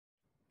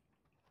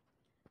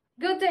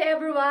Good day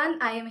everyone,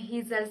 I am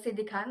Hazel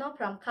Sidicano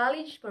from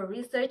College for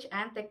Research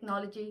and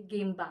Technology,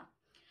 Gimba.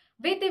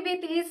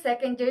 VTVT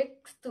second year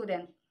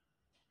student.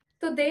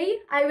 Today,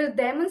 I will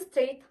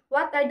demonstrate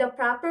what are the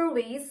proper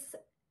ways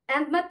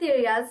and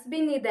materials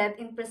be needed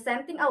in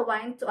presenting a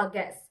wine to a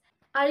guest.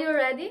 Are you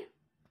ready?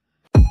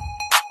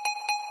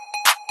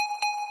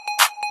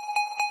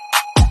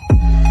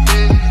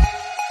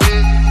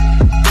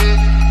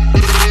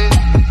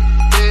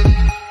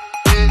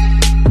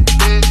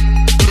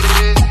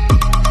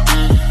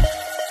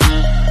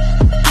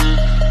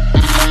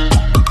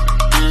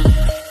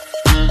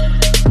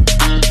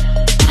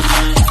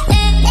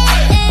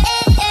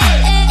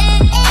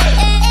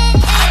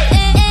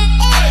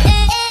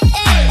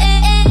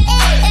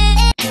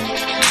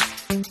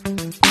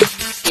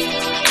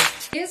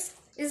 This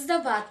is the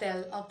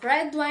bottle of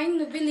red wine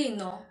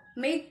Novelino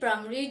made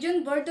from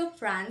region Bordeaux,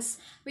 France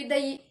with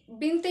a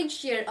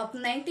vintage year of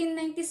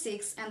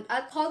 1996 and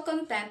alcohol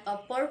content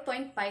of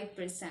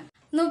 4.5%.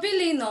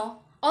 Novelino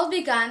all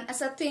began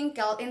as a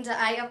twinkle in the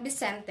eye of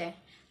Vicente,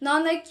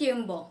 Nonoy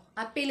Quimbo,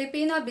 a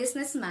Filipino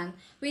businessman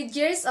with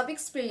years of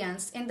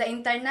experience in the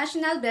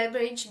international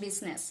beverage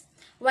business.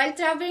 While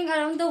traveling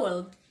around the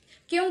world,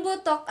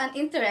 Quimbo took an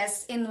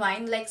interest in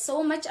wine like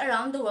so much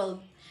around the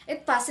world.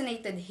 It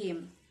fascinated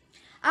him.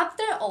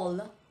 After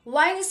all,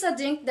 wine is a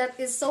drink that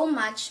is so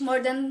much more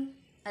than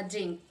a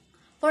drink.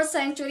 For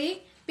centuries,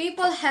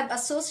 people have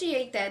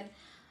associated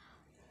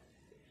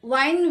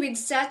wine with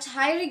such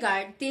high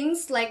regard,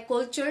 things like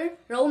culture,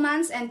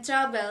 romance, and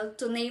travel,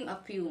 to name a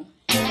few.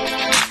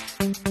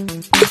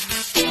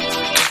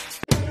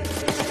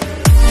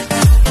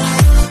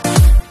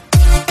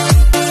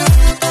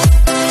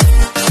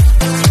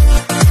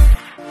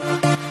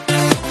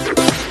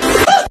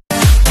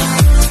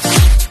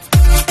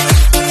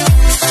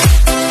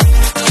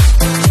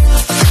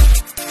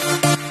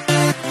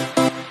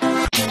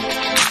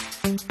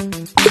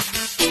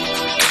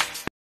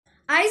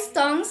 Ice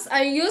tongs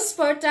are used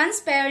for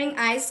transferring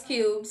ice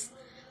cubes,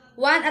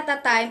 one at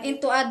a time,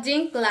 into a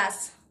drink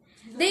glass.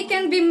 They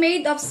can be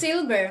made of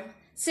silver,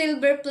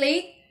 silver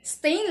plate,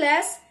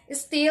 stainless,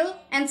 steel,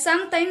 and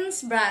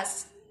sometimes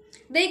brass.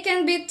 They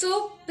can be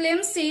too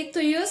flimsy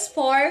to use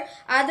for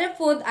other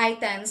food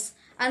items,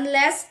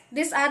 unless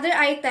these other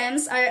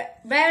items are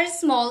very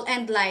small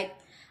and light.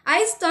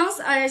 Ice tongs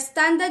are a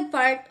standard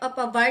part of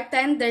a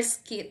bartender's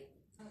kit.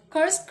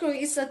 Corkscrew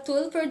is a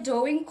tool for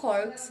drawing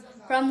corks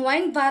from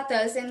wine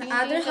bottles and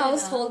other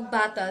household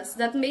bottles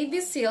that may be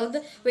sealed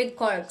with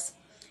corks.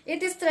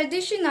 It is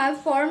traditional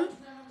form.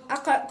 A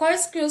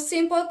corkscrew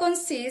symbol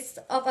consists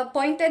of a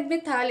pointed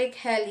metallic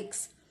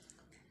helix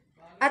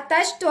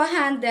attached to a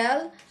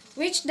handle,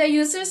 which the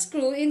user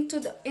screw into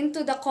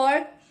the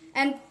cork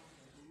and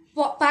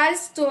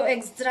pulls to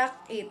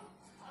extract it.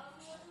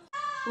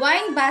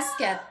 Wine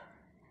basket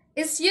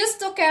is used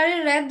to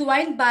carry red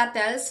wine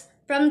bottles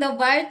from the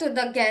bar to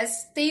the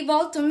guest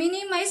table to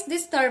minimize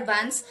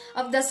disturbance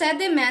of the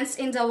sediments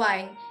in the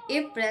wine,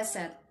 if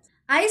present.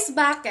 Ice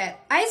bucket.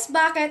 Ice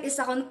bucket is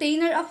a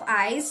container of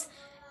ice.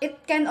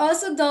 It can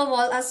also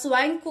double as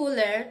wine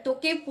cooler to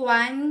keep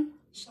wine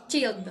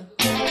chilled.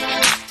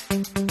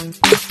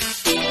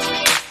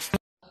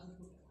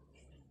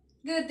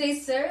 Good day,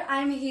 sir.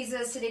 I'm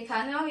Hazel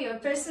Sidicano, your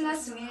personal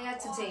sommelier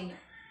today.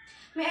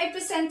 May I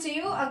present to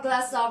you a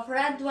glass of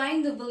red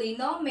wine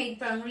Novelino made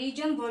from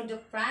region Bordeaux,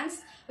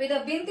 France with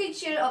a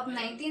vintage year of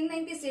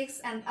 1996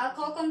 and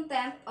alcohol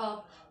content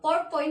of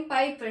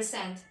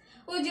 4.5%.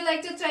 Would you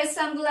like to try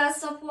some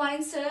glass of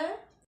wine, sir?